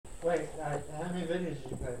Wait, how many videos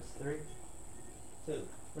did you post? 3? 2.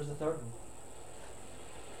 Where's the third one?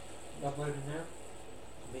 Uploaded now?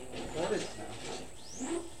 Being recorded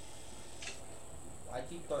now. I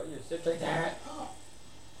keep thought you sit like that.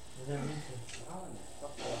 Is that me too? How in the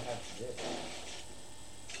fuck do I have this?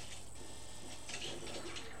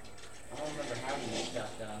 I don't remember having this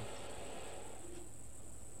shotgun.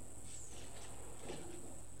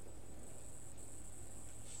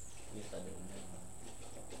 Yes, I do remember.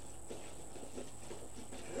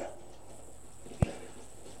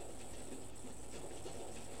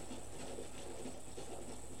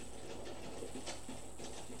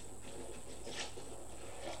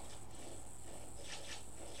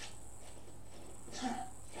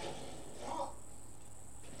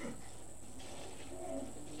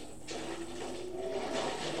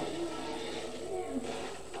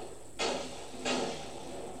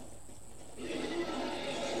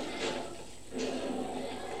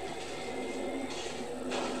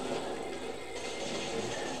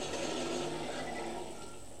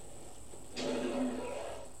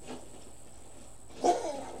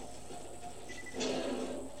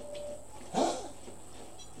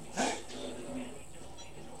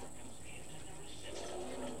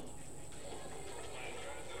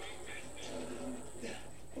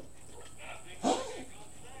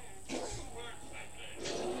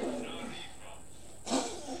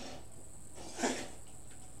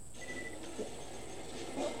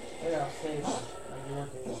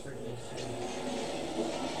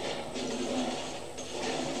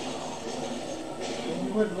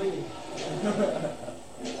 You would leave.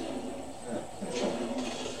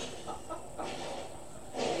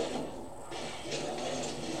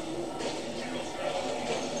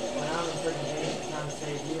 When I'm in freaking game, I'm trying to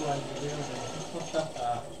save you while you're doing it.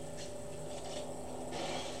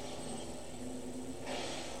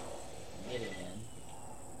 Get it, man.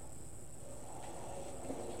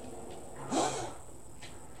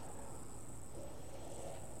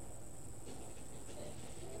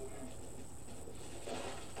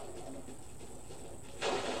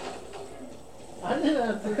 I knew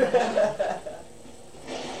that was that.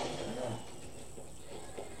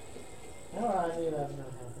 Oh, I knew that was going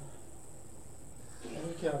to happen. And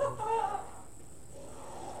you killed me.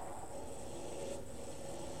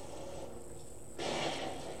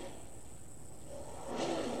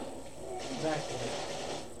 Exactly.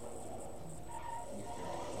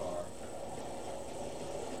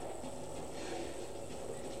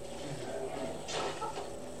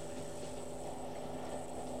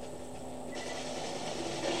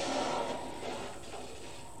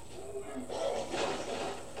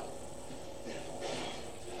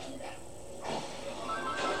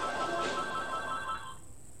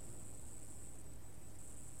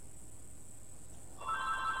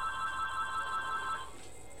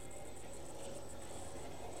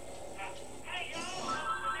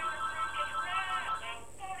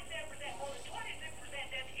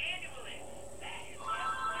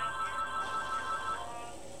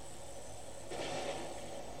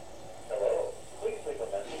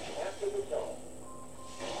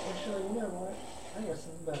 Actually, you know what? I got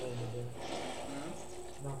something better to do.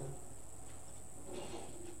 Nothing.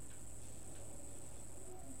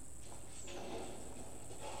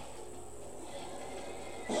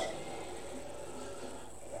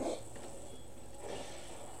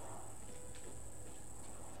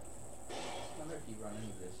 I wonder if you run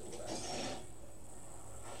into this at back.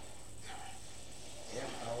 Yeah,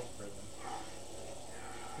 Powell's prison.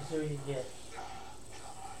 Let's see what you get.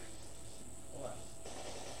 What?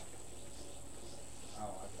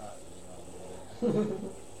 Oh, I thought you were going to do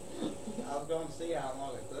it. I was going to see how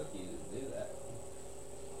long it took you to do that.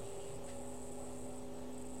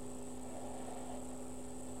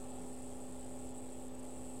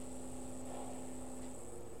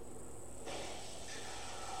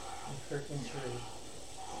 Freaking tree.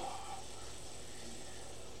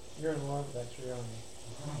 You're in love with that tree, aren't you?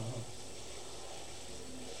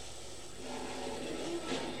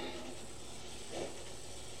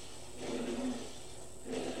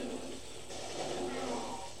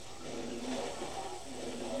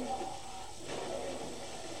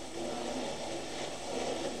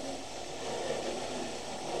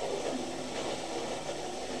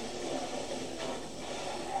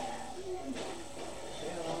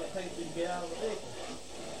 Get out of the vehicle.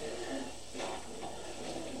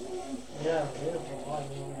 Yeah, beautiful. Why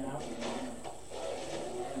you want me out?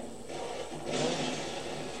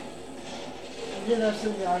 You know,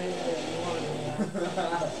 some guy in there, you want me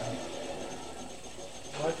out.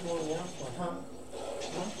 Why'd you want me out for, huh?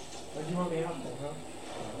 Huh? Why'd you want me out for, huh?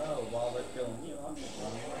 I don't know, while they're killing you, I'm just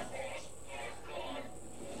running away.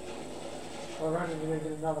 Or running, you're gonna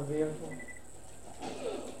get another vehicle. Yeah.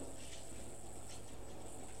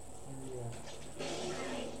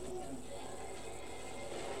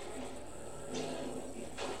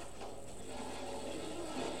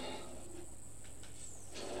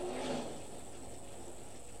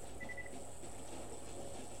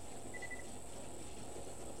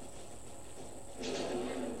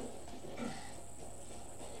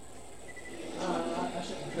 I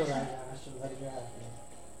shouldn't kill that guy. I should let it go.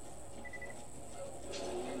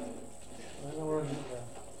 I don't know where to go.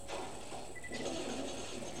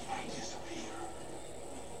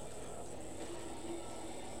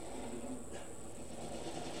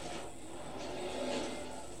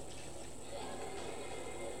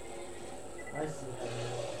 I see how you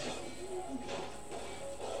work.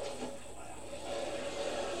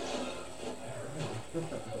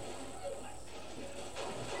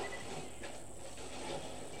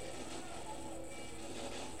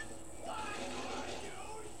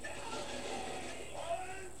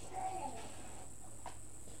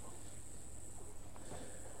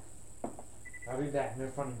 I'll be back. No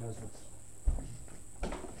funny business.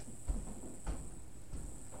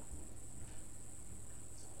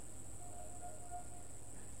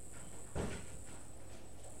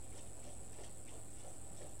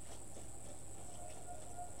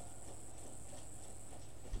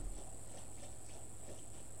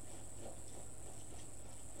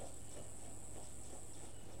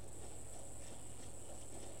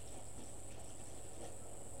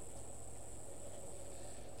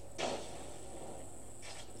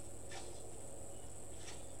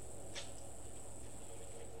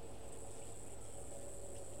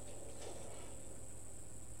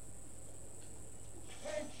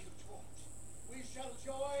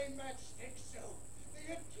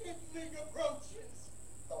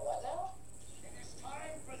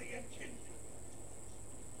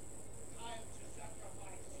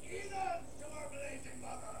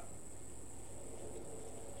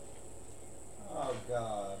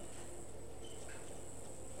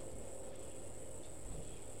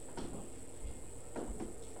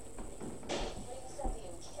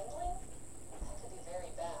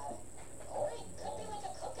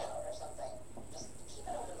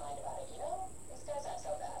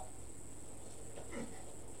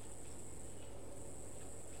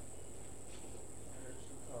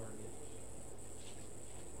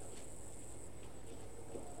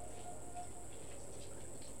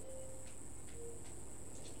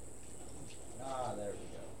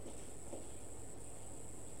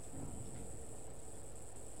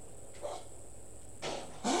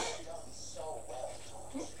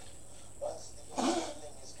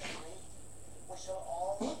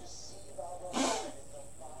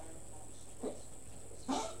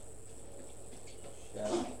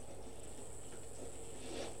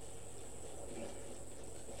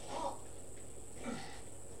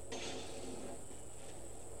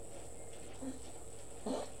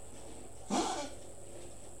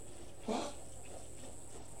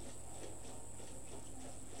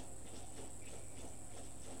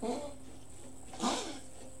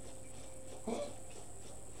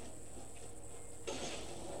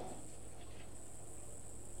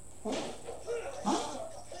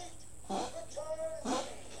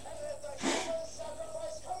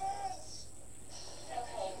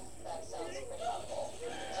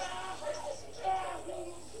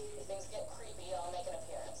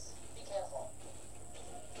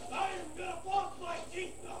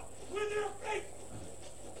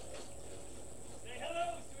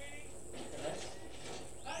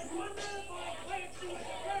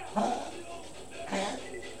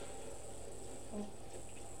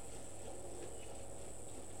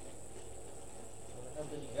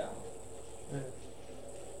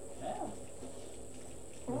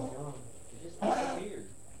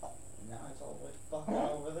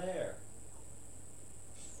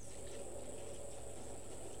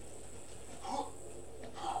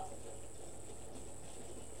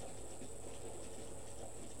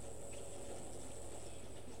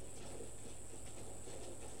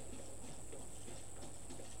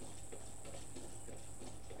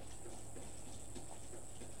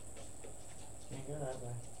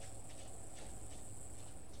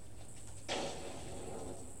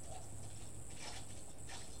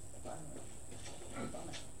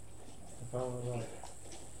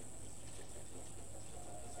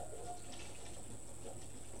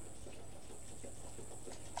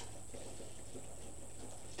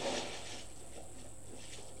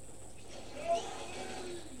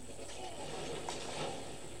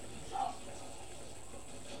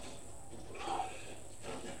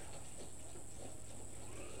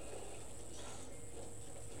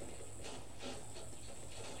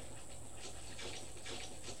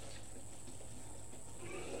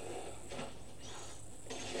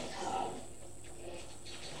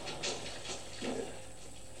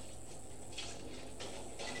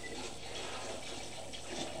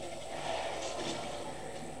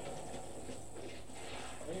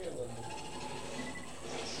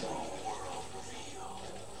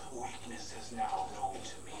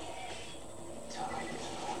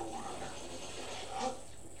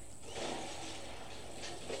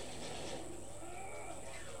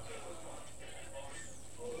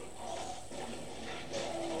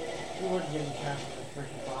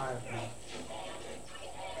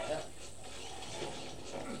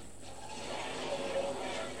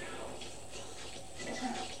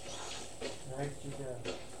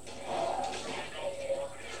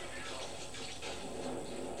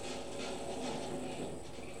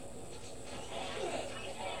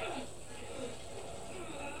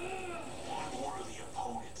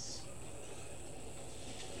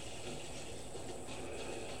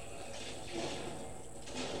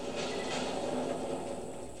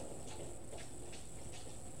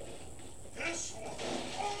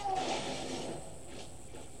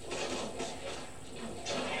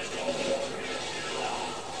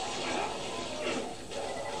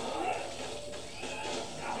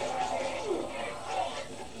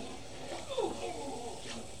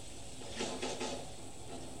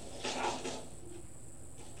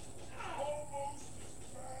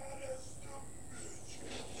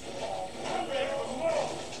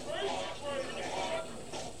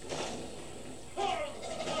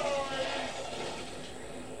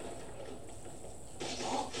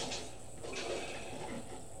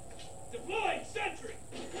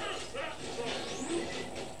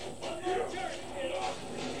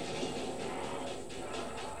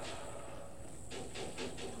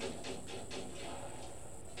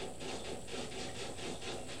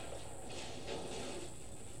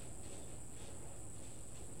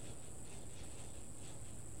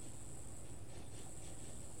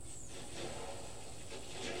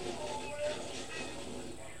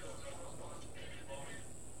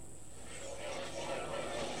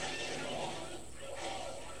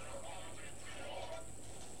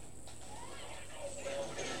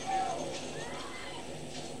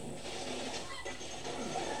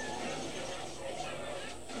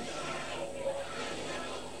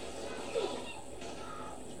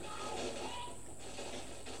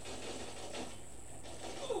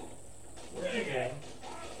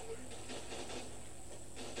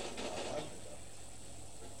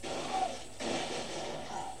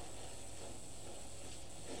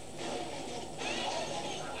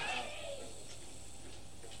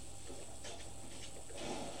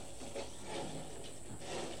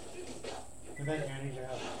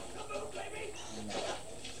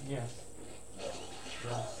 Yes.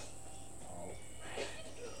 Yes. Oh.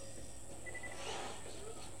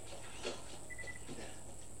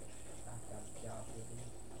 I've got a job to do.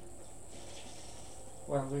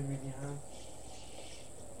 Well, leave me behind.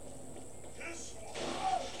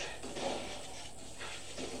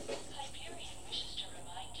 Hyperion wishes to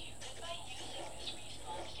remind you that by using this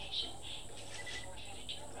respawn station, you have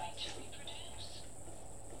forfeited your right to reproduce.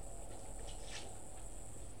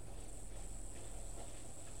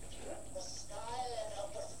 The sky lit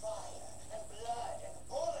up with fire and blood and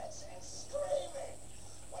bullets and screaming.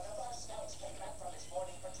 One of our scouts came back from his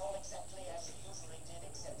morning patrol exactly as he usually did,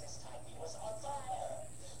 except this time he was on fire.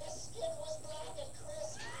 His skin was black and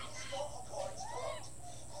crisp, his vocal cords cooked.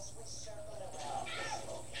 As we circled around the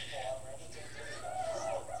smoking form ready to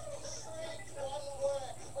decapitate, he shrieked one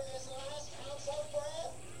word with his last ounce of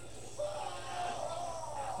breath. Fire!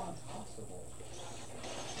 That's impossible.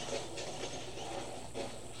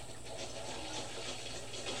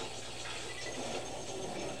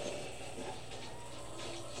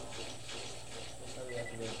 So we have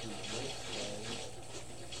to go through this way.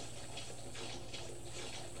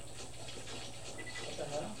 What the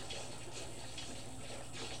hell?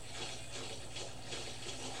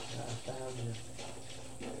 I found you.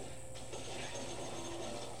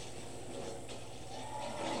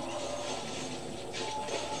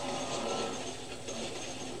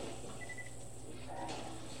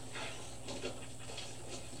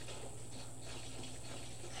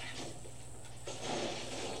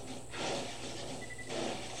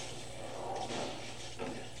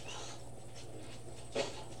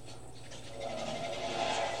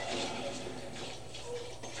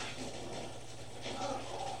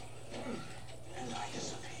 And I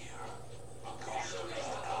disappear. A ghost of the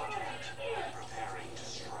continent, preparing to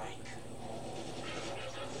strike.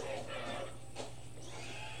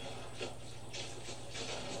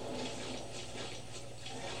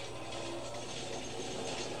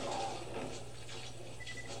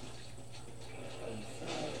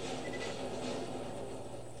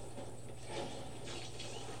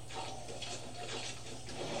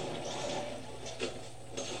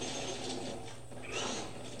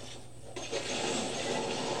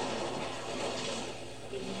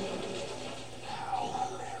 How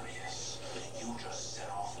hilarious. You just set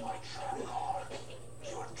off my trap card.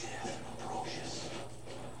 Your death approaches.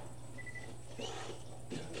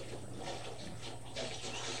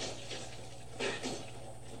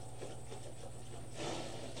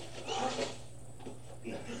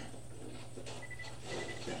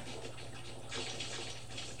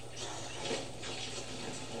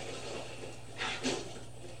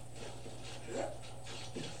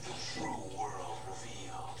 The true world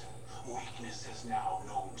revealed. Weakness is now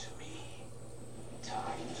known to me.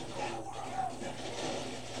 Time to go to work.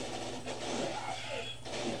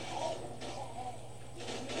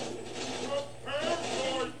 Prepare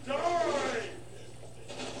or die!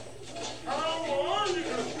 How are you?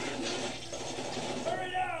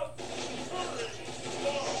 Hurry out! Hurry!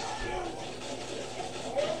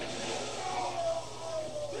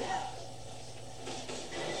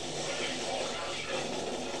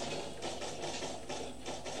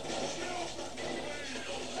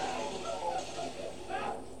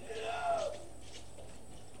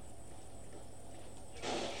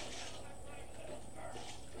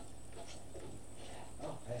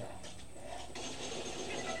 Oh, hey.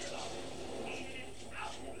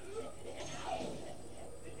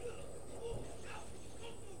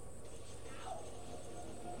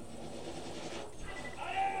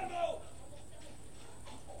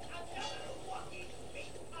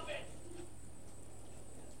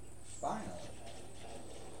 Finally.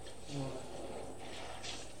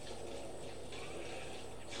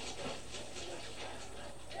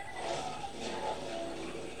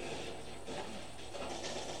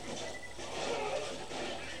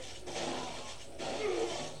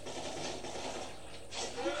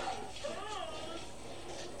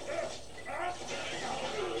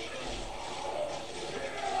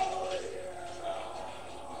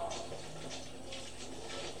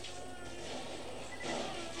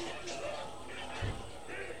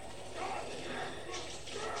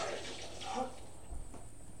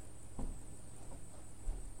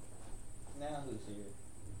 Now who's here?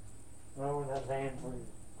 Throwing that van for you.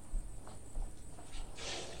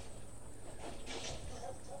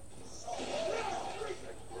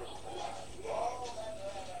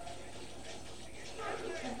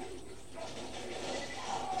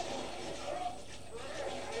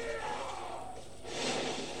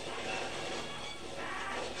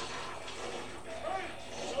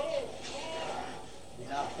 Do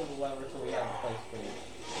not pull the lever till we have a place for you.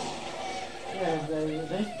 Yeah,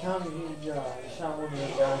 they Tell me he shot one of the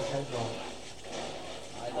guys' heads off.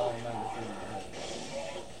 I don't remember shooting my head.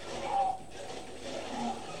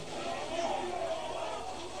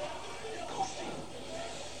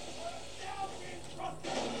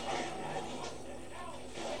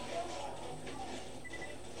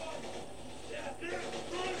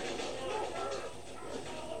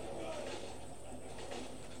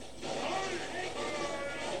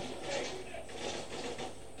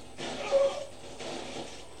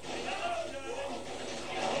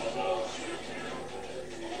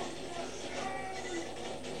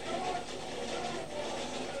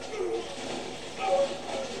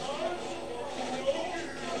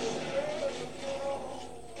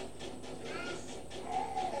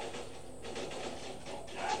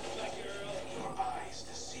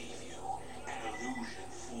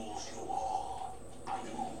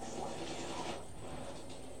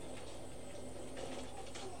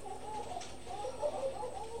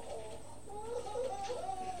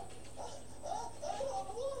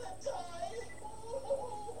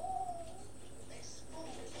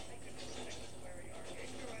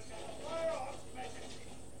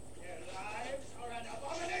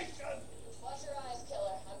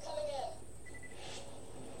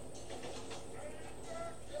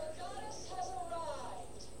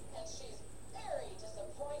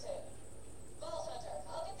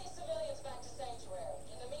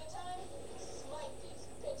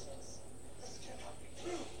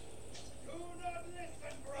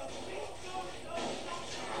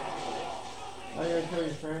 Are you gonna kill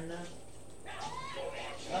your friend now?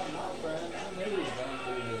 Not my friend. I knew he was going to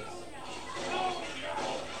do this.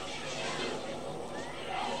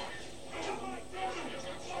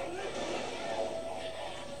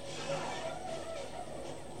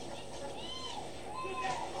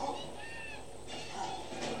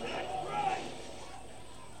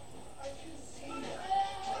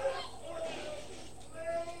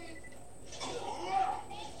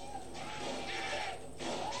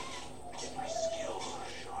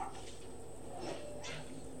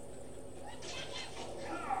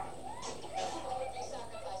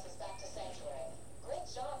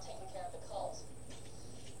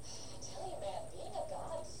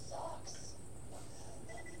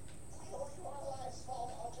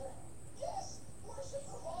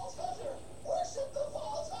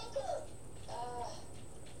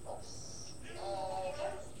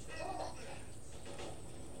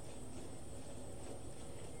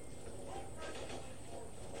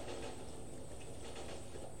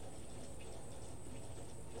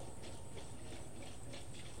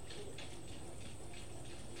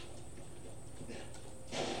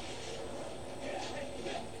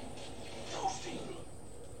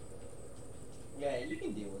 Yeah, you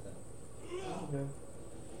can deal with him. Okay.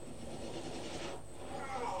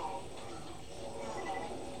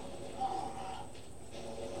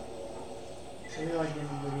 So you like getting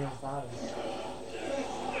the video on fire.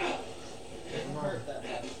 Doesn't hurt that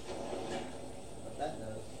much. But that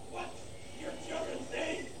does. What? You're joking me?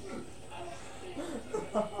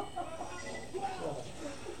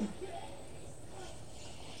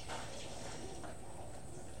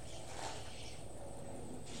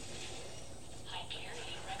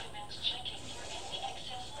 Hyperion recommends checking for any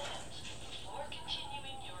excess limbs before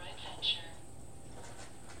continuing your adventure.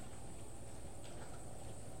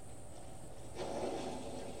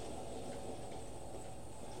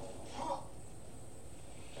 Oh.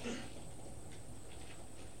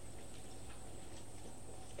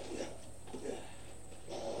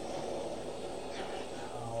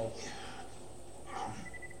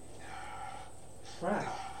 Crap.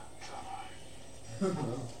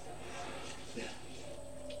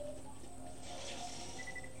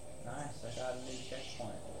 Nice, I got a new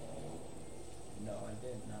checkpoint. No, I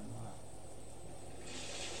didn't. I'm not.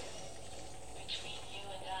 Between you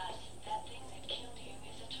and us, that thing that killed you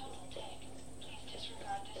is a total dick. Please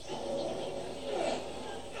disregard this message if you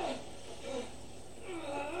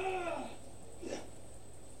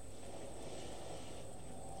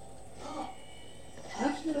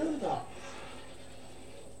How'd you get over that?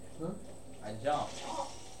 Huh? I jumped.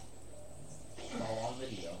 It's all on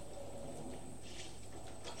video.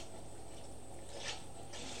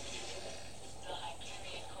 The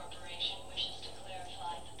Hyperion Corporation wishes to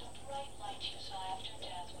clarify that the bright light you saw after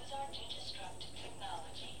death was our destructive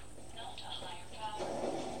technology, not a higher power,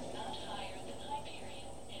 not higher than Hyperion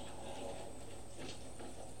in rank.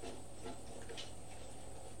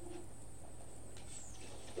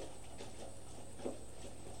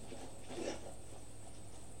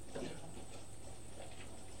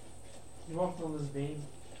 You walked on this beam.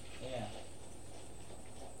 Yeah.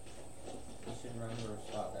 You should remember a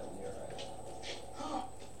spot that we were at.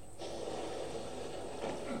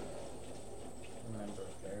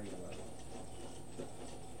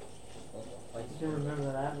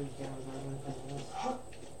 can't remember anything else.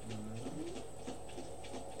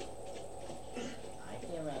 I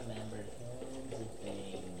can remember tons of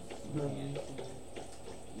things. You No, can't. you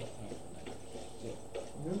You can't remember shit.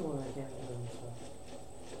 you're the one that can't remember stuff.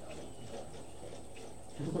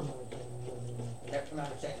 You're the one that can't remember anything. Can't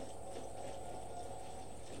remember shit.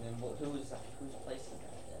 And then whose place is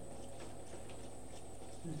that then?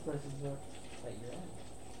 Whose place is that? That you're in?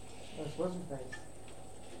 That's what's her face.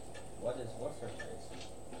 What's her place?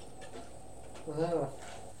 Well, that was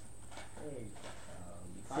There you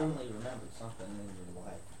finally remembered something in your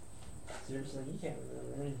life. seriously, you can't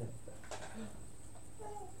remember anything.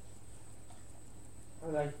 I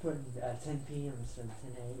like putting 10 p.m. instead of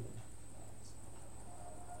 10 a.m.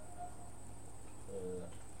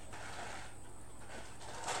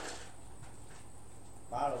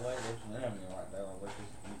 By the way, there's an enemy right there, which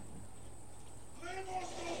is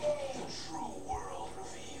The true world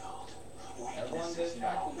revealed. everyone Weakness goes is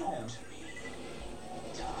back now to known him. to me.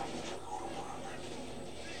 Time to go to work.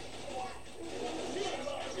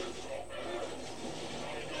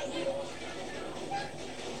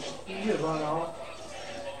 You get run off.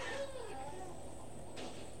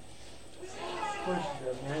 Of course you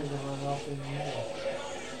do. Now you're gonna run off in the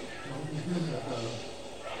middle.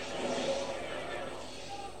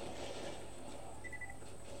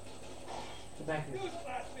 Get back here.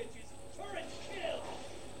 Newsflash, bitches! Turret kill!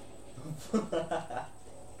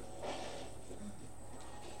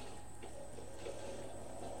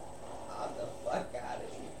 Get the fuck out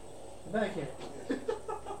of here. Get back here.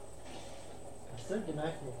 I said get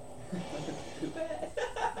back here. Too bad.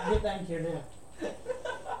 Get back here now.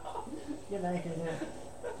 Get back here now.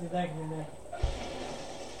 Get back here now.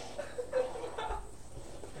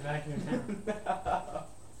 Get back here now.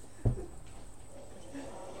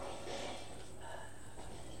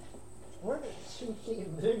 What did she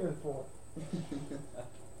keep bigger for? Because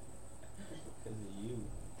of you.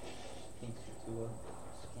 Thinks you're too ugly.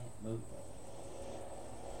 Just can't move.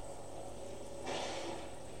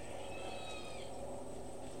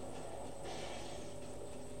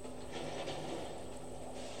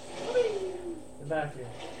 Get back here.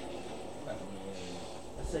 But no.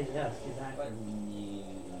 I say yes, get back But here. no.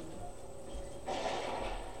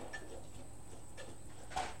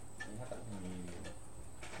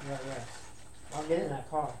 Yeah, yes. I'll get in that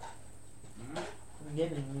car. Hmm? I'm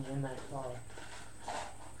getting me in that car.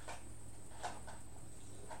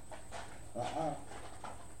 Uh-uh.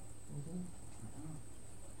 Mm-hmm.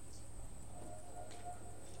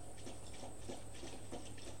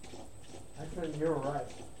 Actually, you're right.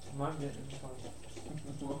 I'm getting in the car.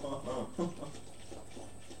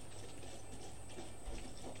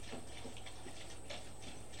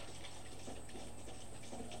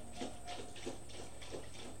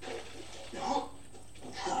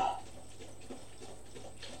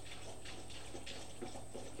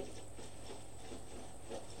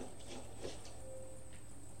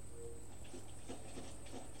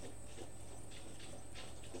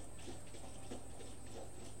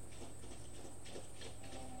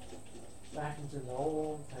 Back into the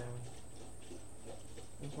old town.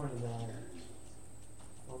 Which one is that?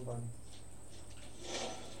 One button.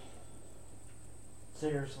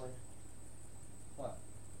 Seriously. What?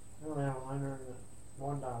 I only have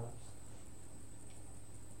 $101. Well,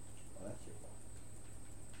 that's your fault.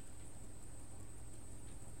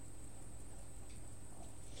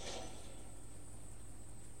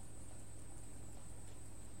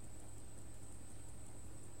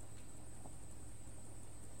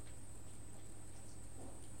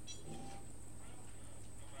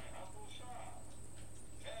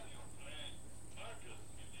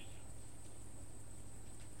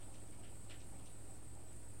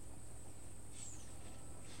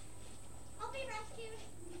 I'll be rescued.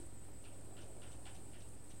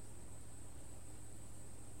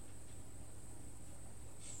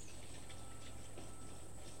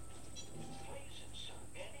 Please insert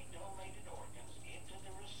any donated organs into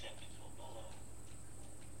the receptacle below.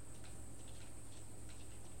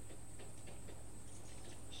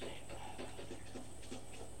 Stand right out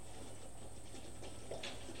there.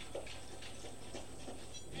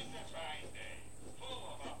 It's a fine day, full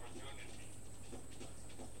of opportunity.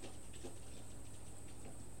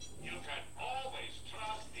 You can always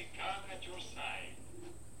trust the gun at your side.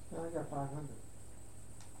 I got 500.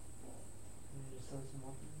 You just throw some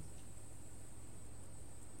more.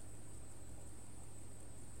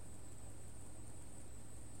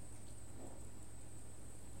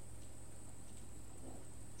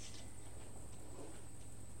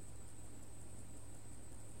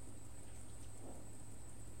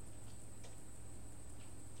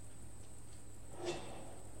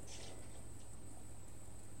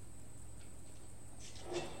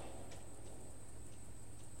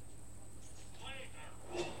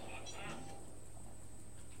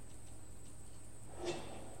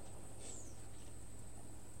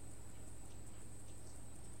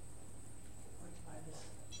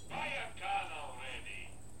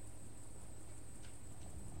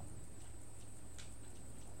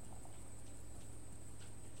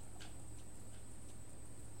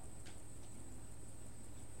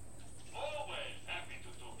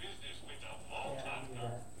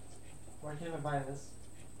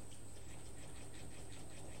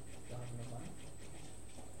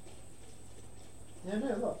 Yeah, no,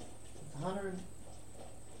 look. It's 100. In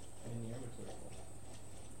the inventory.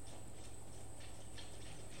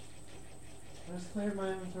 I just cleared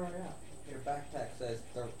my inventory out. Your backpack says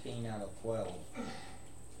 13 out of 12.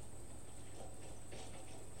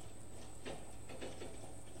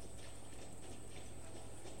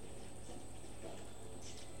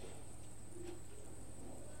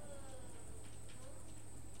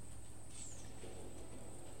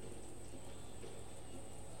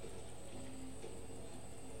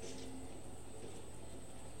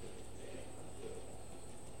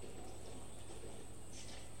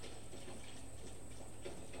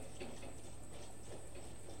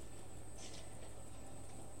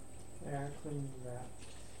 Yeah, I cleaned that.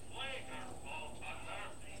 Later, Walter.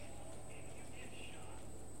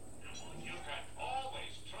 You can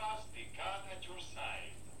always trust the gun at your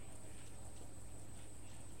side.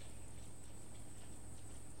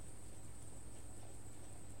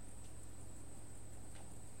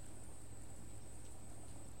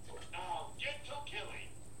 Now get to killing.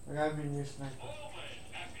 I gotta be a new sniper.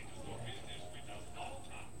 Always happy to do business with a gold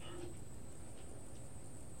hunter.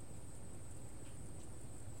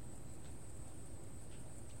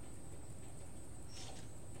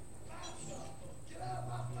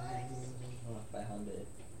 I found it.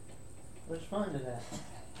 Where'd you find it at?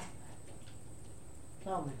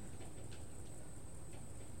 Tell me.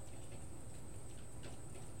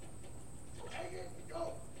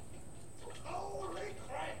 Holy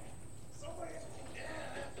crap! Somebody...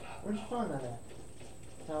 Where'd you find that at?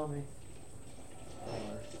 Tell me.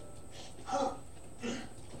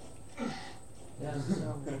 Yes,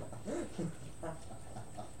 tell me.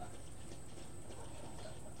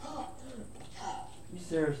 You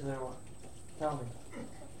seriously want? Tell me.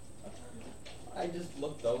 I just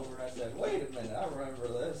looked over and I said, wait a minute, I remember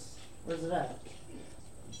this. Where's it at?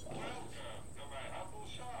 Welcome to my humble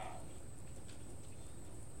shop.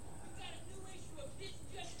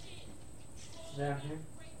 Down here?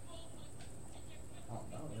 I don't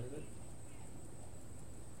know, is it?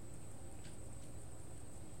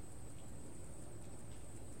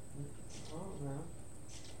 I don't know.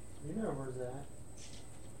 You know where's it at.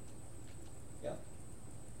 Yep.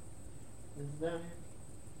 Is it down here?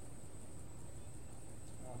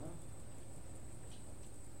 I don't know.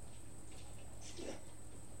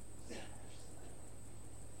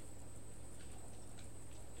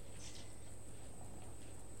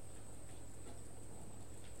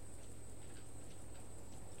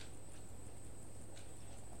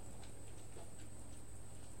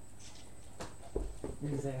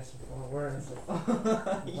 He's asking for it. Where is it?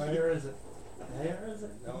 Where is it? Where is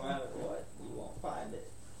it? No matter what, you won't find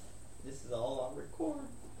it. This is all on record.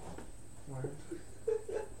 Where?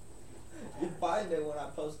 You find it when I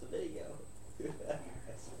post the video. You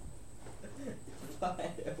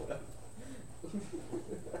find it when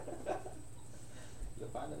You'll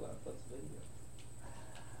find it when I post the video.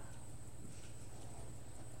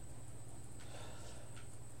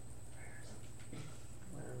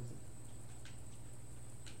 Where is it?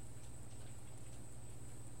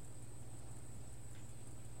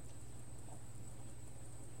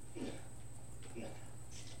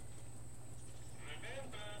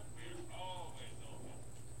 Remember, we're always open.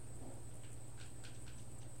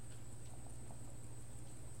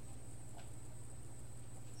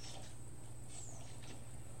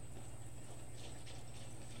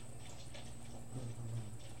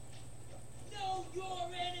 Know your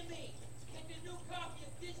enemy! Get the new copy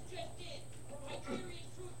of this just in from Hyperion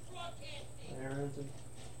Truth Broadcasting! Where is it?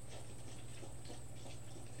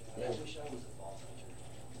 I wish I was a ball hunter.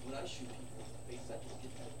 When I shoot people in the face, I can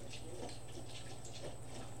get them to kill.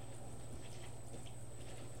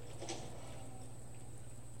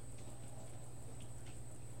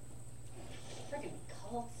 Friggin'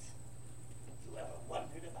 cults. You ever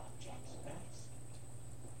wondered about Jack's nuts?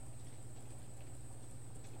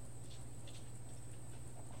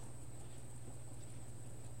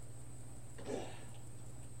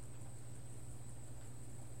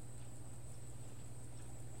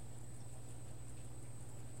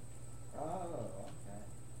 Oh, okay.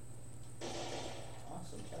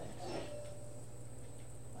 Awesome, thanks.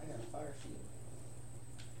 I got a fire shield.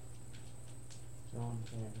 John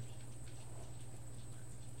cares.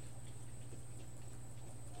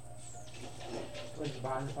 Let's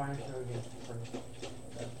buy the fire show again first.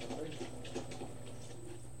 That's free.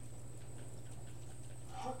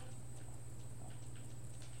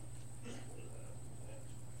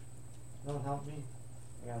 Don't help me.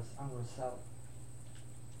 I'm gonna sell it.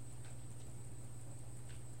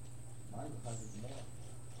 Mine's 100 more.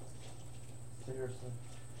 Seriously.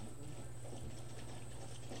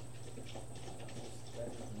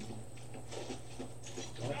 Better than me.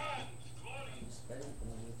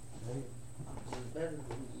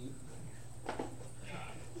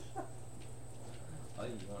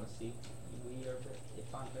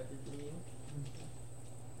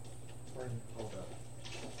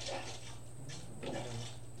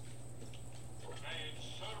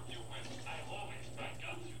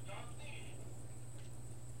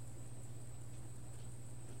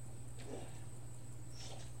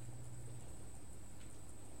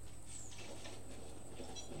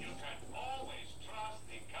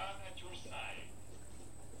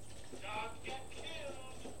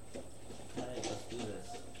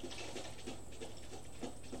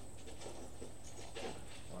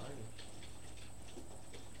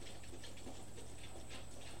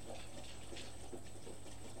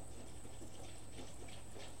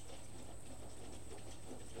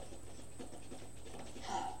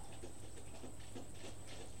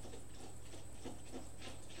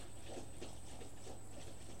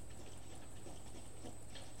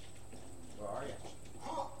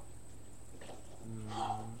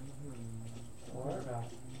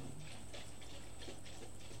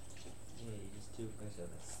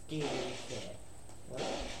 scary cat. What?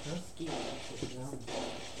 No scary cat. No.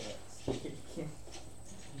 Scary cat.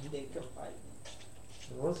 You didn't come fight me.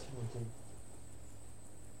 It was coming to.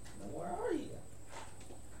 Now, where are you?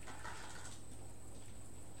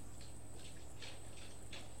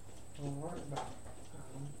 Don't worry about it.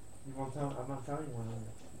 You won't tell. I'm not telling you where I'm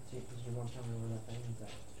at. Because you won't tell me where that thing's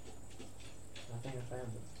at. I think I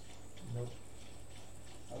found it. Nope.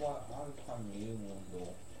 I'll come to you and we'll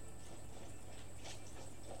duel.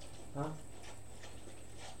 Huh?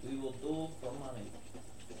 We will duel for money.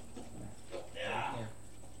 Yeah. Here.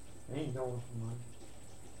 I ain't going for mine.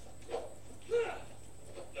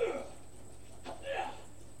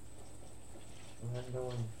 I'm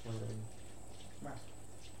going for Come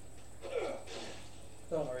here.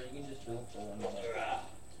 Don't worry, you can just duel for one money.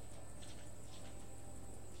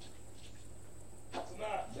 Come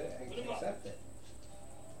on. Put him up. Accept it.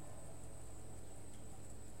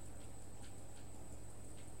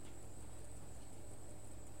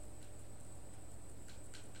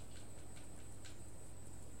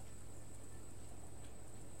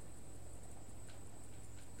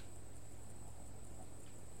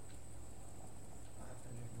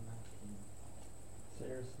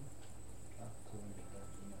 seriously. Up to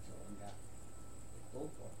 213, that's all we got. Duel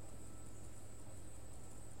for.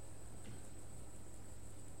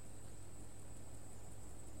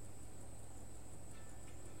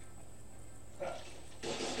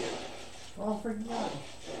 Oh, freaking God.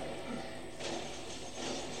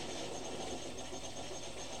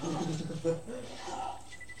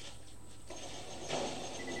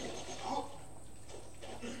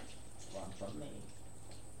 Run from me.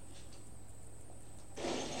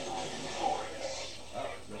 Oh,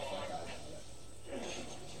 looks like I got it.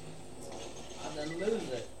 I didn't lose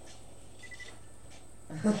it.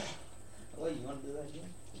 Wait, you want to do that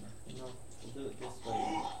again? No. We'll do it this way.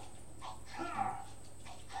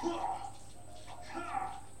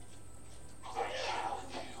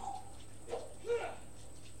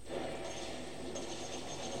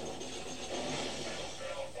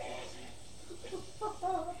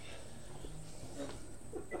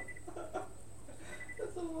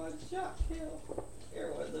 That's a one-shot kill. Here,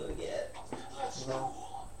 we'll do it again. Let's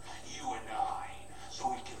duel, you and I, so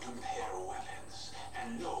we can compare weapons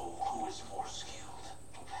and know who is more skilled.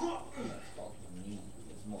 That's called me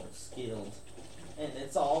is more skilled. And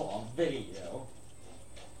it's all on video.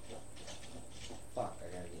 Fuck, I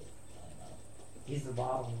gotta get He's the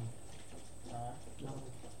bottom one. huh? No.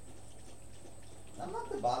 I'm not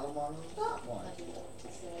the bottom one, I'm the top one.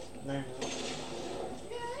 No, you're not.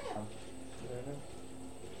 Yeah, I am. You're not.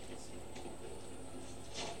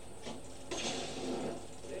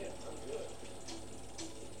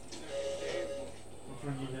 Which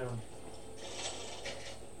one you doing?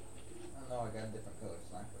 I know I got a different color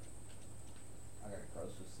sniper. I got a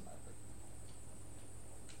crow's sniper.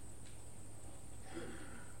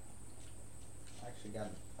 I actually got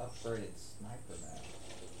an upgraded sniper now.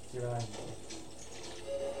 See what I can do.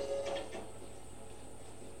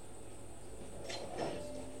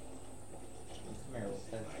 Come here,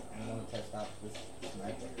 I'm gonna test out this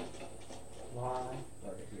sniper Why?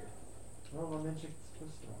 right here. Well, I mentioned it's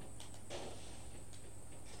supposed to.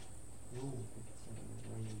 Ooh,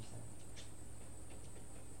 57 range.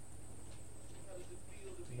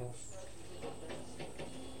 No.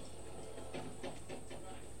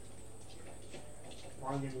 Why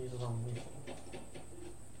are you gonna use it on me?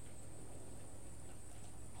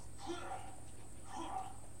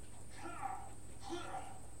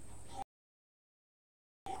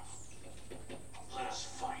 Let us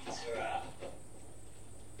fight.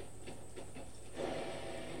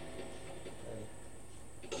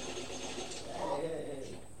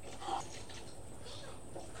 Hey.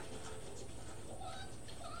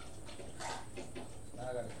 Now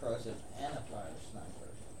I got a corrosive and a fire sniper.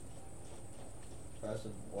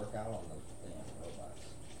 Corrosive work out on those damn robots.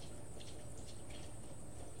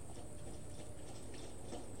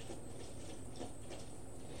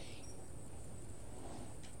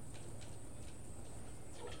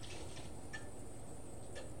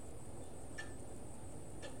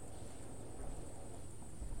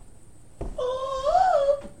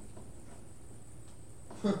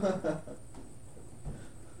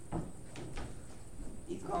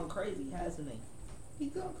 He's gone crazy, hasn't he?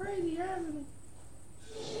 He's gone crazy, hasn't he?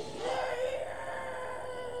 There he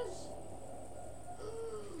is!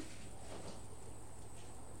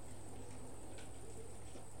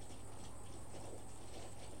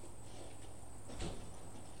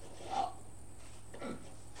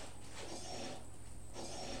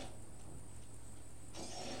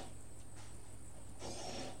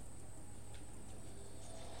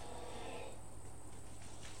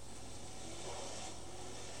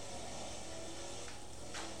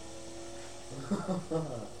 What'd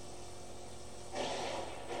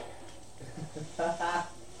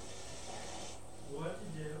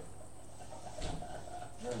you do?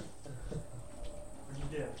 What'd you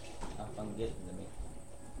do? Have fun getting to me.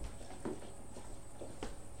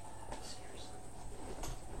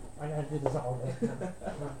 I gotta do this all day.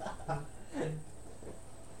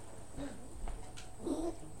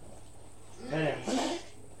 Lay down.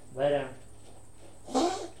 Lay down.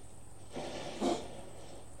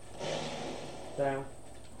 Down.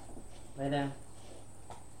 Lay down.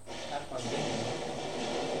 Have fun getting to me.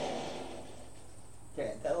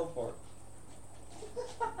 Can't teleport.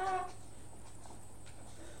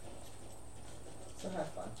 So have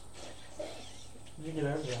fun. You get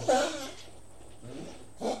over there.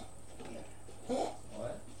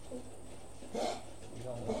 What? You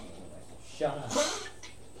don't want me to shut up.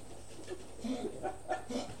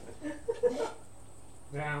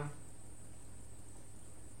 Down.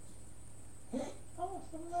 Oh,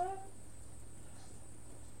 somebody.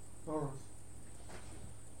 Hold on.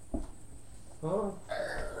 Hold on.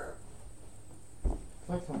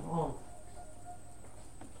 Wait, come on.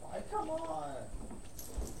 Why, come on.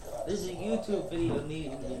 This is a YouTube video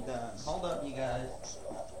needing to be done. Hold up, you guys.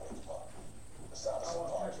 I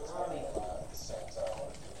want pepperoni.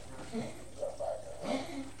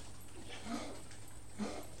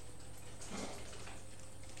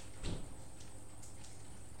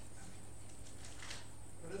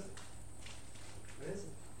 What is it? What is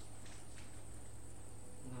it?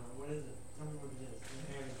 No, what is it? Tell me what it is.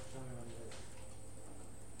 Harry, tell me what it is.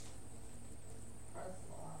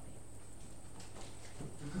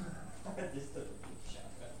 I just took a big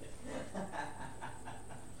shot at it.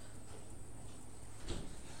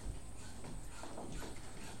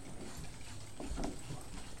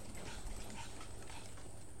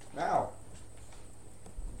 Now.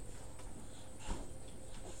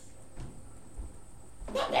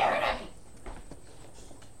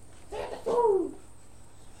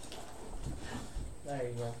 There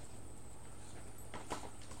you go.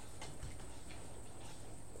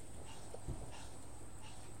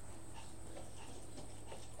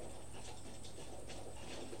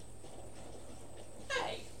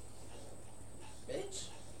 Hey, bitch.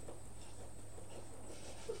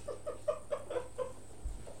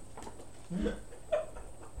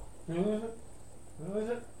 Who was it? Who was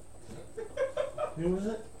it? Who was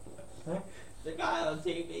it? Huh? The guy on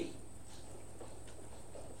TV.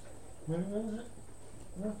 Who was it?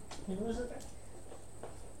 Huh? Who was it?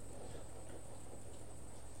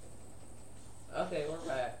 Okay, we're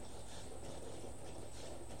back.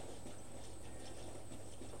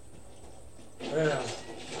 Yeah.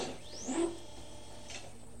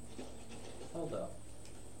 Hold up.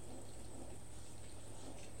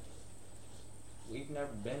 We've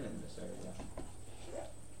never been in this area.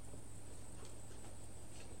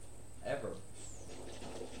 Ever.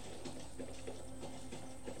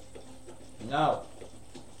 No.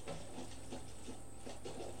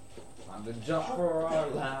 Time to jump for our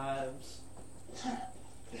lives.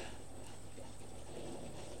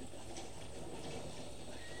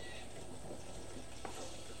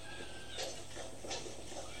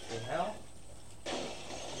 The hell?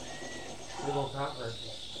 Little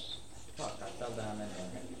cockroaches. Fuck, I fell down in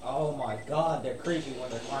there. Oh my god, they're creepy when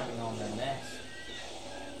they're climbing on their nest.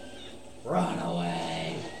 Run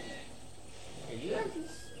away! Hey, you guys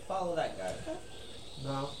just follow that guy.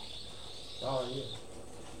 No. Oh, yeah.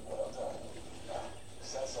 Well done.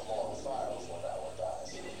 Set some more on fire before that one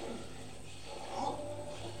dies.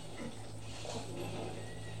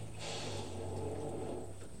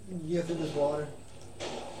 You get through this water?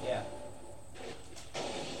 Yeah.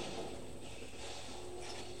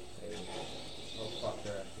 Hey, oh fuck,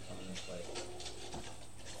 they're actually coming this way.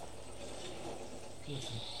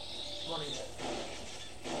 Funny.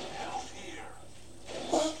 Help here.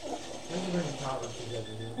 Let's bring the cockroaches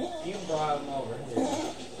together here. You brought them over here.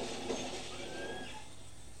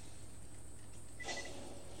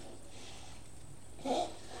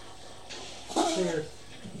 Cheers.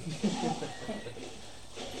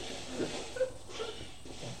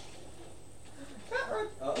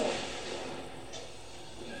 Uh-oh.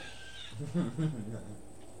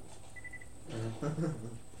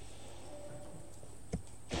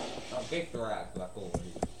 I'll kick their ass back over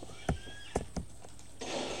here.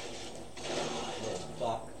 Little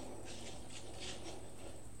fuck.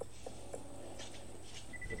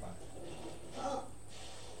 Goodbye.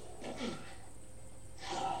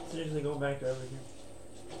 Seriously, go back over here.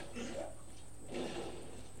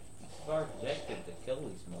 It's our objective to kill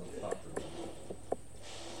these motherfuckers.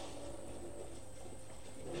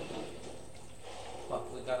 Fuck,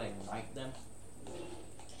 we gotta ignite them?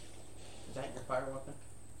 Is that your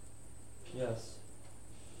Yes.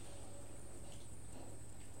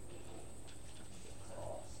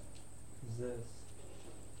 Who's this?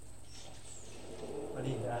 I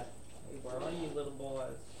need that. Hey, where are you, little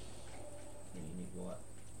boys? You need what?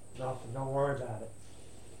 Nothing. Don't worry about it.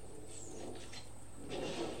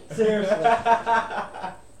 Seriously.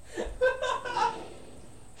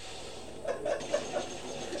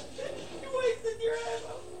 You wasted your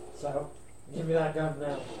ammo. So, give me that gun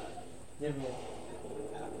now. Give me it.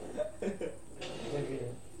 Give me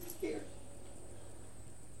it. Here.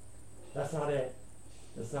 That's not it.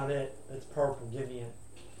 That's not it. It's purple. Give me it.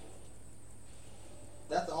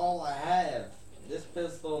 That's all I have. This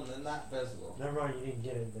pistol and then that pistol. Never mind, you didn't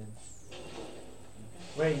get it then.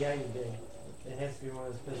 Wait, yeah, you did. It has to be one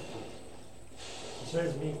of those pistols. It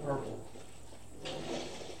shows me purple.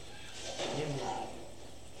 Give me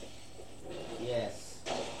it. Yes.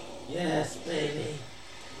 Yes, baby.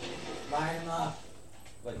 Light him up.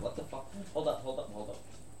 Wait, what the fuck? Hold up, hold up, hold up.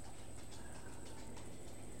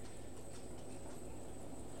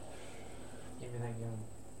 Give me that gun.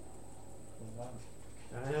 Hold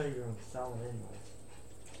I know you're gonna sell it anyway.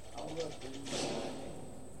 on. Hold up, please.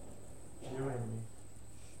 You're in me.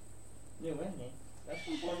 New enemy? That's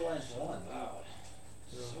from Borderlands 1. Wow.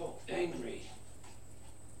 So angry.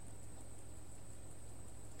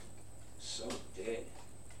 So dead.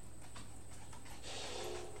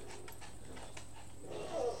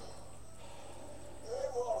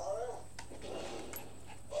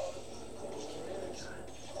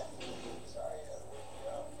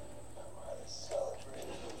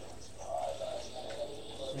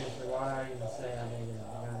 Seriously, why are you gonna say I need it?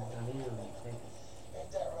 I need it. Take it.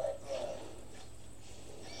 Ain't that right, bro?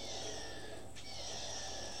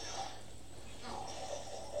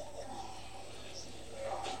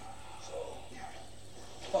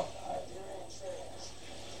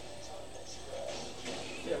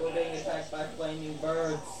 Shit, we're being attacked by flaming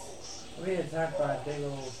birds. We're being attacked by a big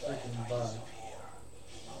old freaking bug.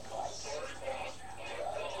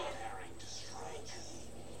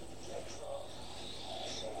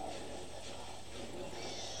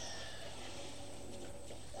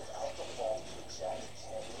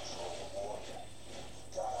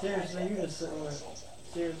 Seriously, you just sitting there.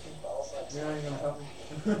 Seriously, you're not even gonna help me.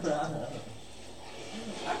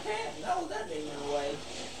 I can't. No, that didn't run away.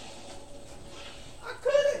 I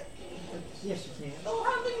couldn't. Yes, you can. I don't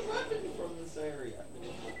have any weapons from this area.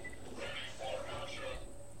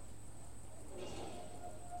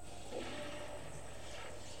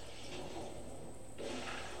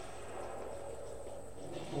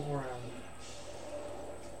 One more round.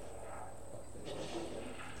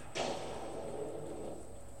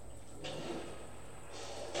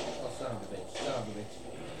 Oh, son of a bitch. Son of a bitch.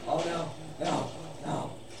 Oh, no. No. No.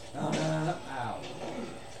 No, no, no, no. Ow.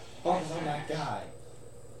 Focus on that guy.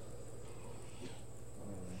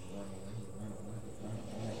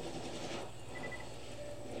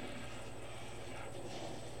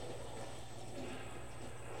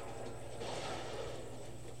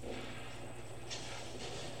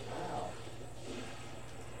 Ow.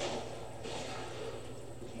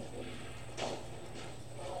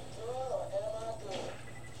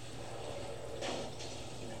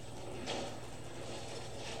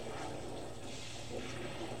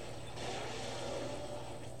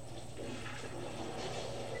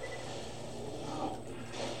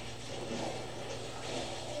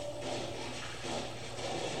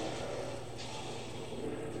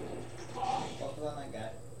 Focus on that guy.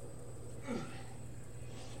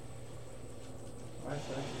 Why is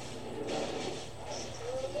that?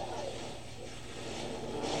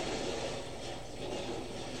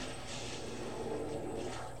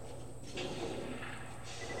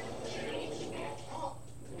 Oh,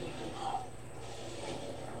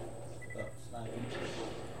 sniping.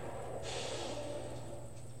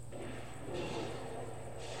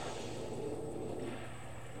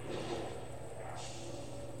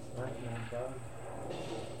 Like that bug.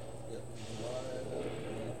 Yep.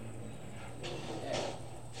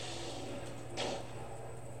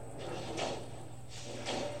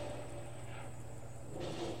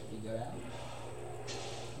 You go down?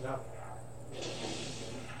 No.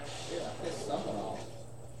 Shit, I pissed someone off.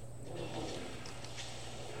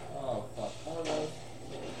 Oh, fuck. One of those.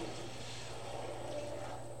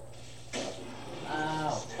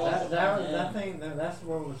 Ow. That thing, that's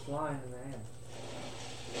what was flying in the air.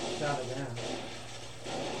 Shot it down.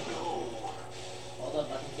 Hold up,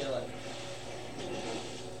 I can kill it.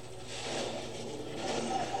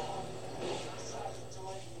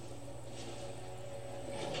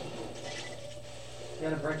 You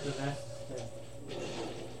gotta break the nest too.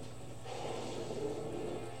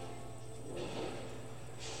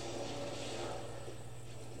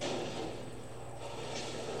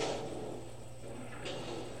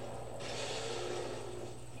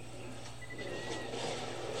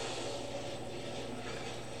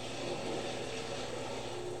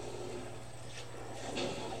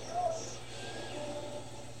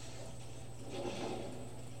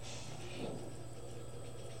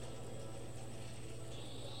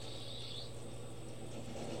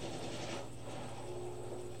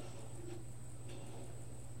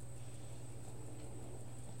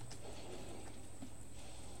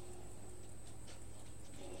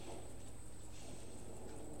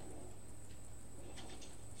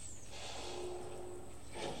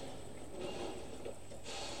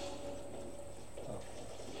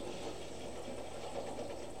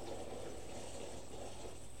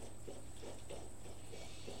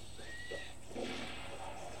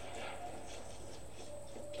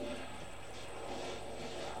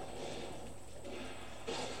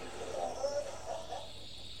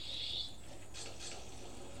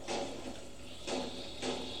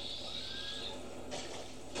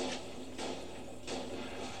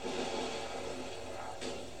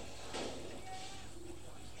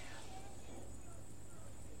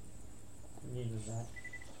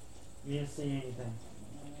 see anything?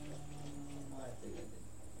 I think I did.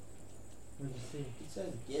 What did you see? It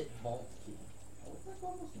says get vault key. Are we like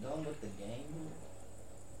almost done with the game here?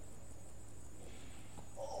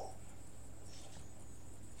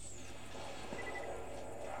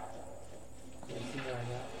 Did you see what I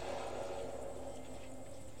got?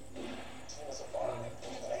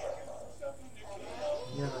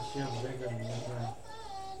 Yeah, my shield's bigger than this one.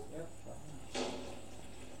 Yep.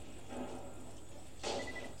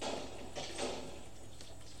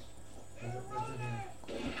 What's in here?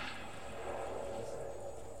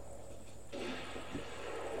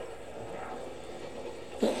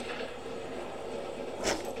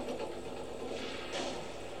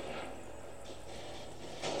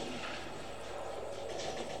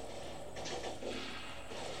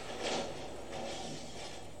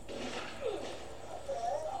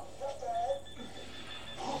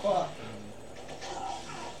 Fuck.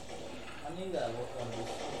 I knew that was gonna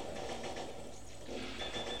be something.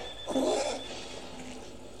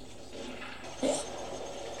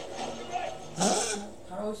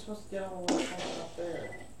 How are we supposed to get all the way up there?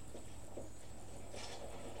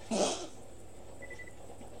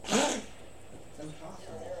 It's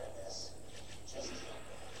impossible.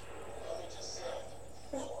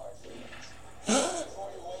 Before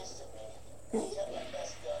you wasted me, you kept my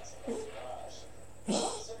best guns in the garage.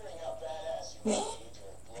 Considering how badass you are, you need to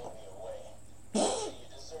have blown me away. So you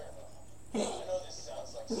deserve them. I know this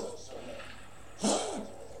sounds like some sort of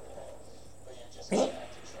but you just have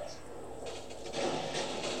to trust me.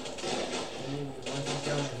 Ooh, what's the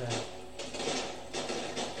gun is that?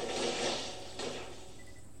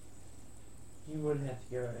 You would have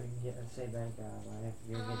to go and get a say back guy. I have to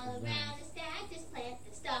go get All the around gun. the status plant,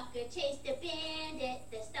 the stalker chased a bandit.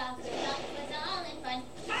 The stalker thought it was all in fun.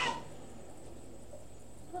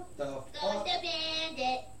 What the Goes fuck? the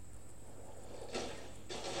bandit.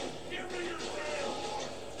 Give me your tail!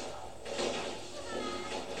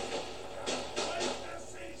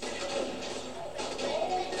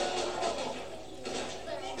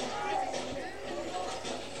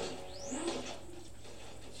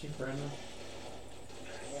 Is she friendly?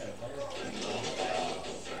 Yeah, better.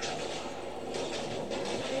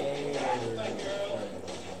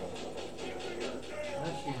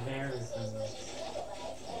 Unless she's very friendly.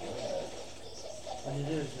 What did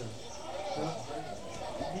you do to him? Huh?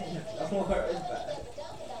 Don't worry about it.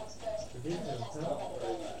 What did you do to him? Huh?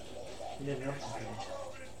 He didn't help himself.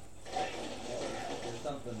 There's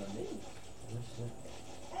something to me. What's that?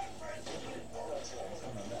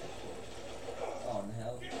 Coming back. Oh, in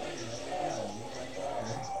hell.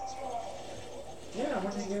 Yeah, I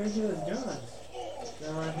want to get rid of his guns.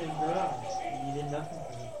 They're around his garage. And you did nothing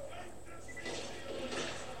for him.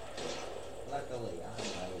 Luckily, I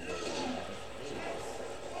know where it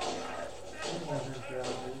He's not his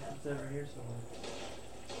garage, dude. It's over here somewhere. is.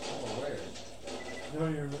 Oh, where? You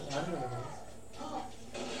don't even, I know where it is.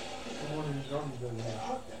 The one in his army's over there.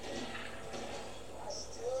 I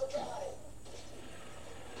still got it.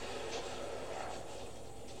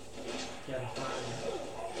 Gotta find it.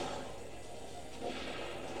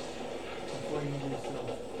 Before you do so.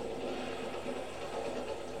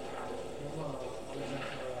 Come on, I'll be back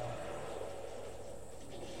for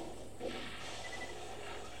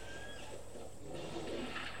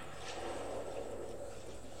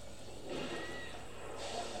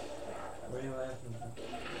What are you laughing at?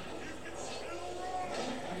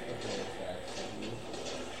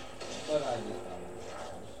 But I just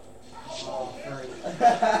Oh, great.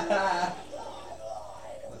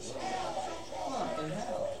 Fucking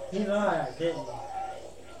hell. He lied, didn't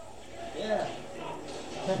he? Yeah.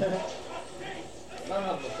 Son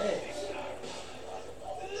of a bitch.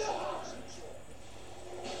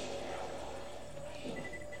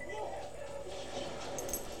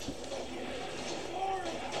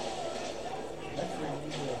 That's where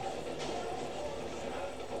you go.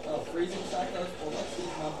 Oh, freezing psychos? Well, let's see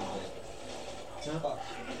how much it is. Huh? Fuck.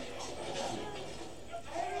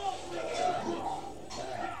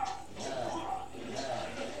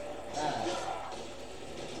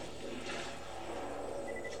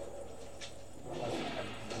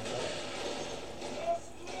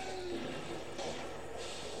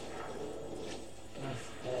 That's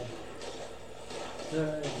bad.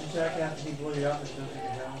 So, if you track after he blew you up and stuff in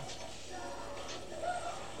your house,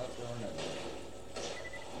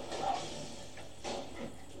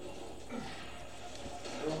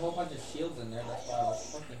 There were a whole bunch of shields in there, that's why I was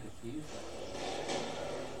fucking confused.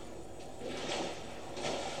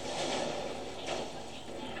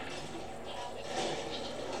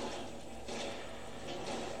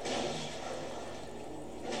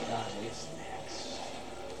 Nice.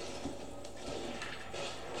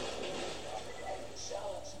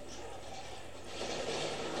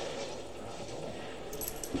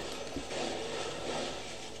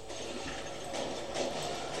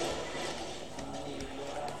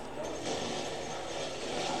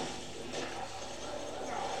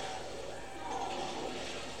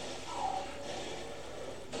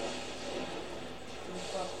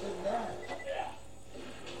 Sit down.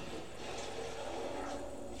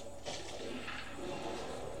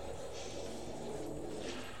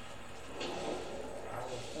 I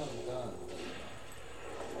was some guns.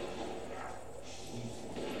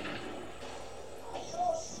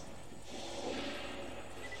 Adios.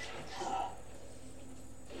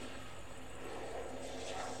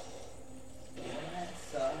 That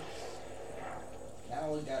sucks. Now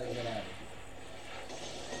we gotta get out of here.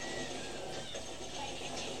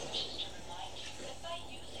 IPT wishes to remind you that by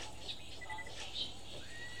using this respawn station, you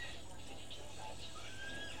have forfeited your right to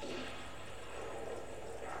freedom.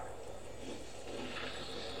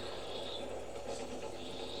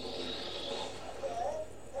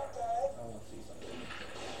 I want to see something.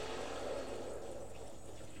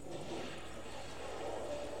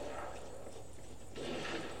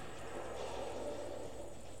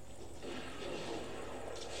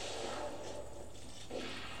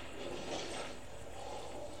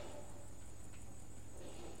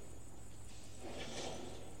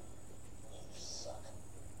 Suck.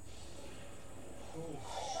 Oh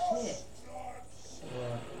shit.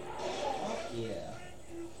 What? Fuck yeah.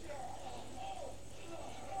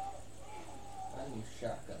 My new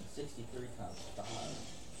shotgun, 63 times 5.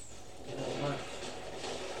 You know what?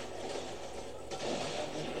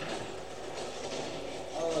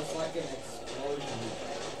 Oh, it's like an explosion.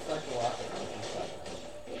 It's like a rocket launcher shotgun.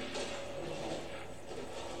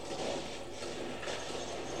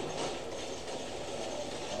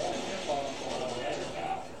 Alright, you're falling for it already.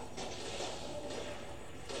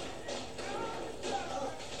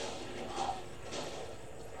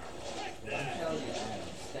 I tell you, Adam,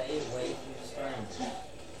 stay away from strangers.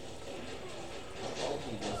 I told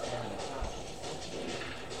you this many times.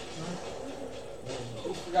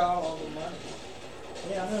 You forgot all the money.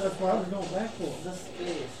 Yeah, I know, that's what I was going back for. The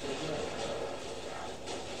fish, isn't it?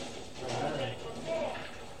 Alright. Yeah,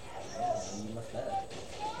 you must have.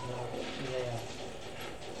 No, yeah.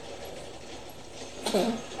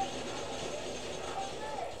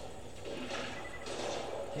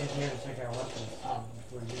 Came here to check out weapons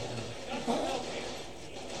before you came.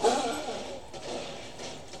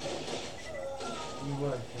 You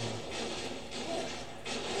would, too.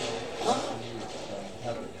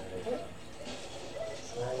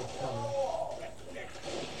 I was coming.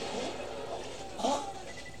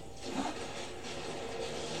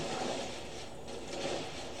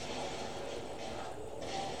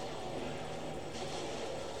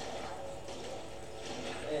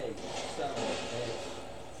 Hey, son of a bitch.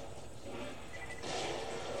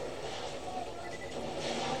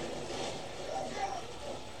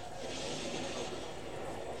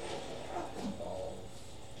 Balls.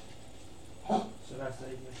 Should I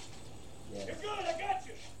save you? Yeah. You're good, I got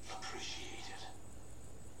you. Appreciate it.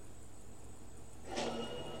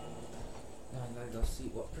 Now I gotta go see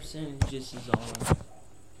what percentages he's on.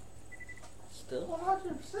 Still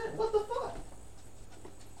 100%? What the fuck?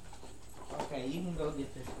 Okay, you can go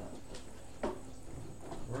get this done.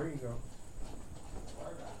 Where you go?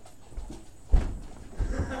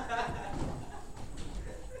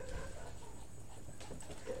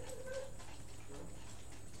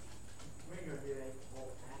 We ain't gonna do that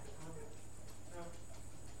whole act, huh? No.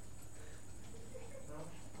 No?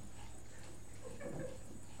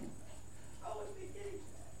 I wasn't getting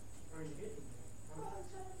that. Where are you getting that? I was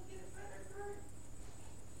trying to get it better, Kurt.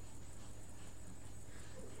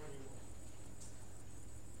 Which one you want?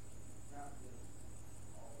 Not good.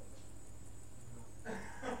 All of it. No.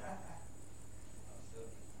 I'll still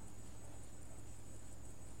get mine.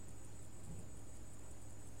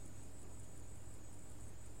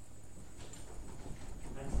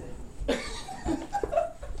 That's it.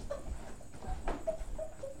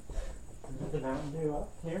 Is it the Mountain Dew up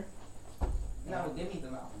here? No, give me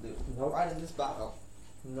the Mountain Dew. Nope. Right in this bottle.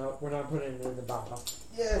 No, we're not putting it in the bottle.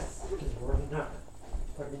 Yes! Because we're not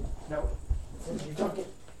putting. No. Since you took it.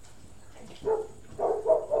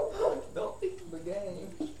 Don't think the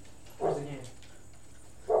game. Where's the game?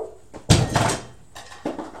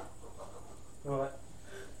 What?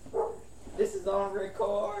 This is on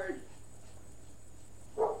record.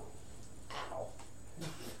 Ow.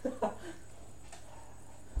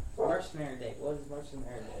 Mercenary Day. What is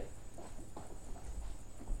Mercenary Day?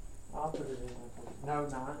 I'll put it in. No,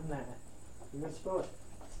 not in that. You're gonna spoil it.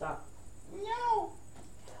 Stop. No!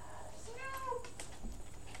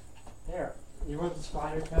 There. You want the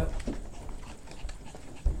spider cup?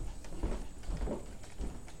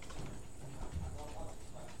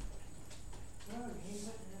 No, he's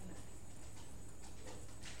not in there.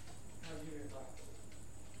 No, you're right.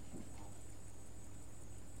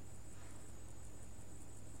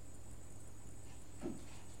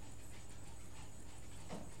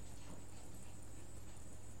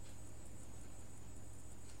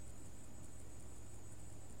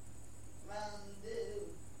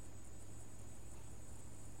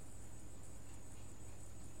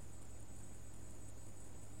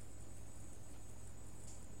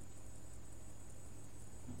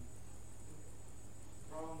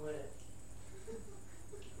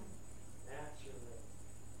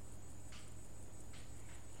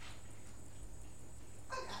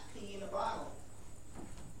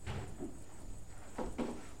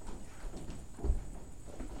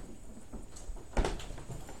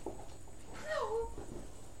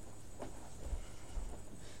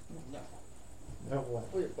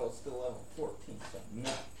 level 14, so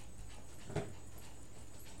no.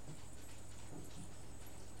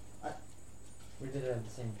 We did it at the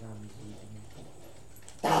same time as you did.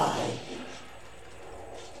 Die!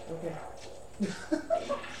 Okay. Who's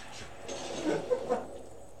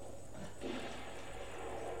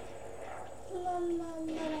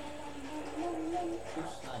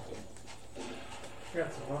sniping? Got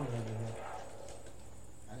some money over here.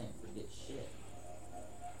 I didn't forget shit.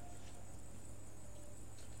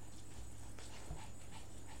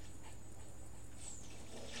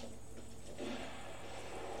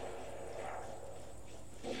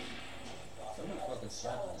 Someone's fucking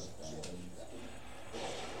slapping this thing.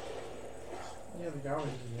 Yeah, the guy was in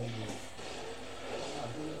there. Oh,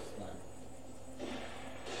 who's sniping?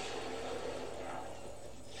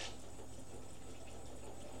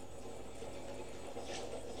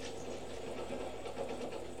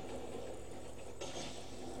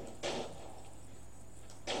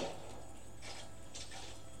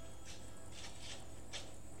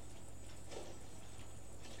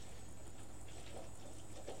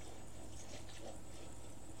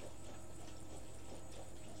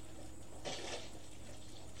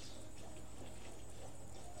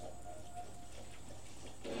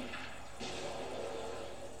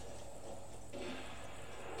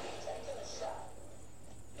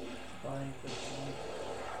 Buying for some.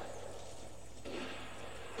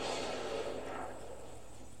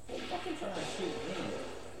 Fucking trying to shoot me.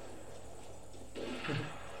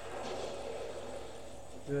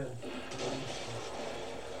 Good.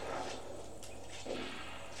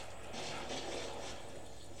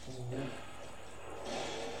 Yeah.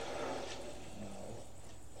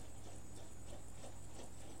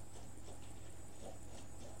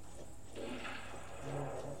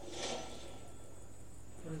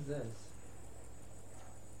 What is this?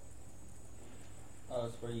 Oh,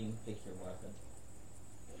 it's where you can pick your weapon.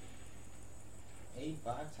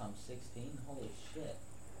 85 times 16? Holy shit.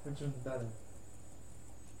 Which one's better?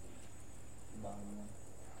 Bottom one.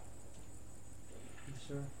 You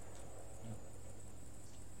sure?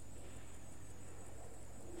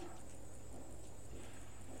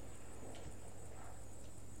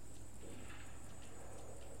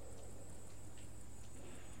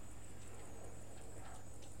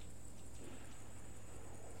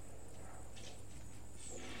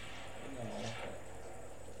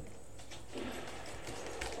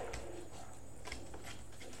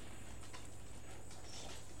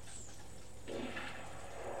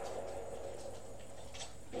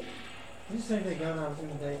 Did you say that gun I was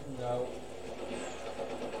gonna take? No.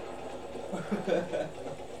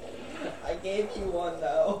 I gave you one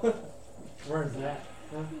though. Where's that?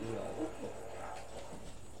 Huh? No.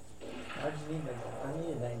 I just need that gun. I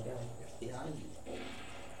needed that gun. It's behind you.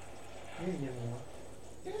 You can give me one.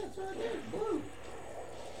 Yeah, it's right there. Blue.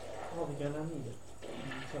 Oh, the gun I needed.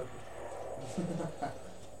 You took it.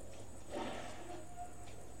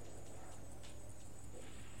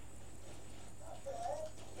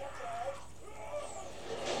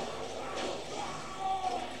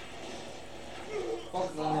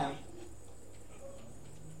 Focus on him.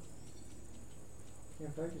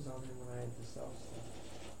 Can't focus on him when I had to sell stuff.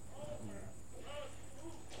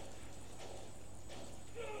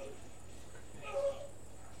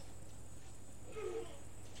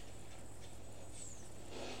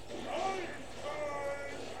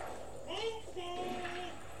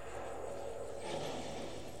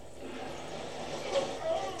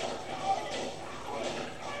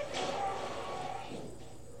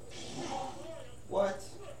 What?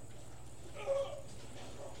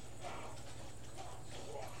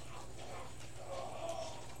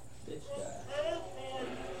 Bitch guy.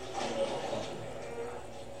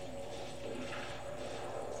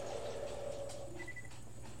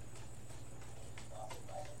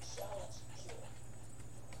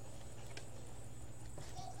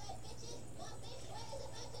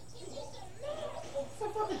 It's a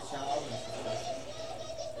fucking child and stuff.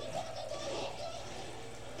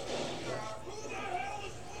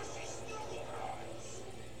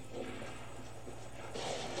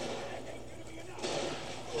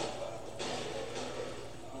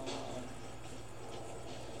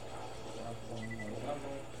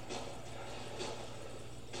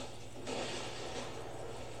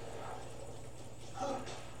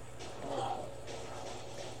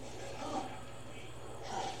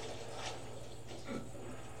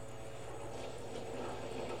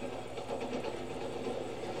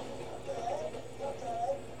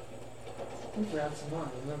 You grabbed some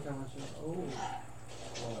money. Look how much you. Oh.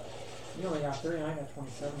 You only got 3 and I got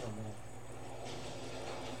 27 on that.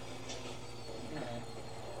 Yeah.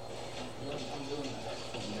 Look, I'm doing that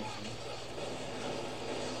mission.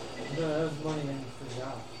 that was money in for the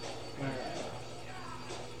job. Right.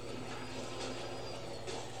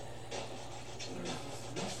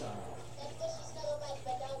 That fishy scuttlebite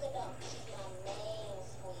badonkadonk. She's my main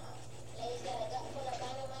squeeze. Lady's got a gut full of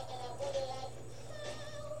dynamite and a booty like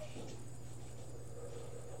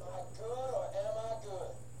Am I good or am I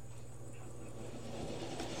good?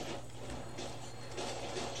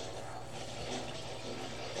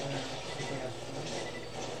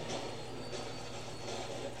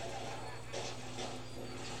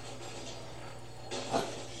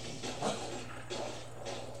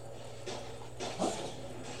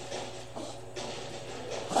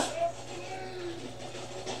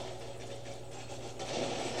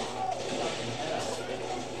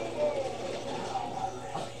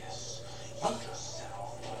 Hilarious. You just set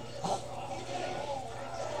off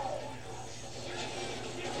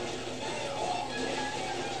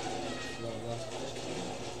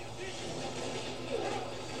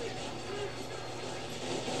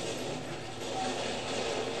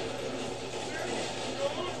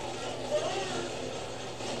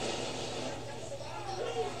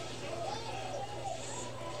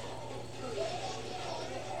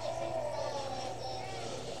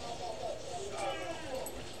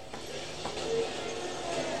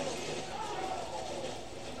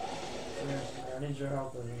I need your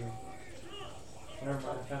help over here. Never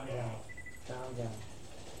mind, I found out. Found out.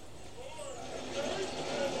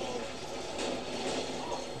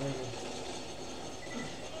 Maybe.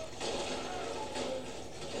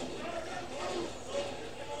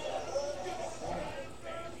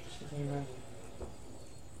 She came right.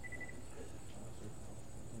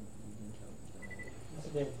 Yes,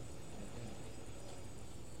 it did.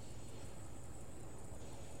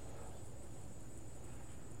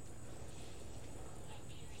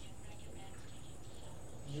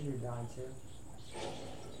 Did you die too?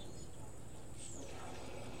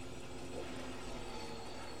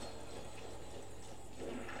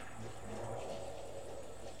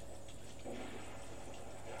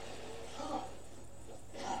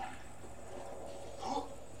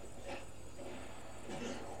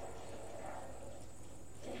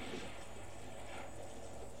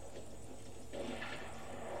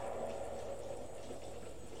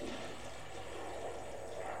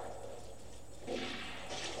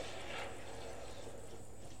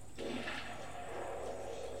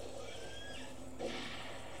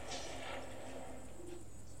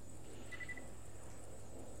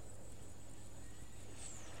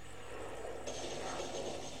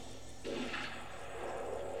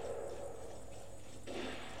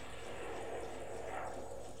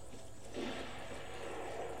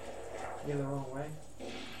 You the wrong way? No,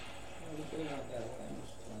 we came out that way.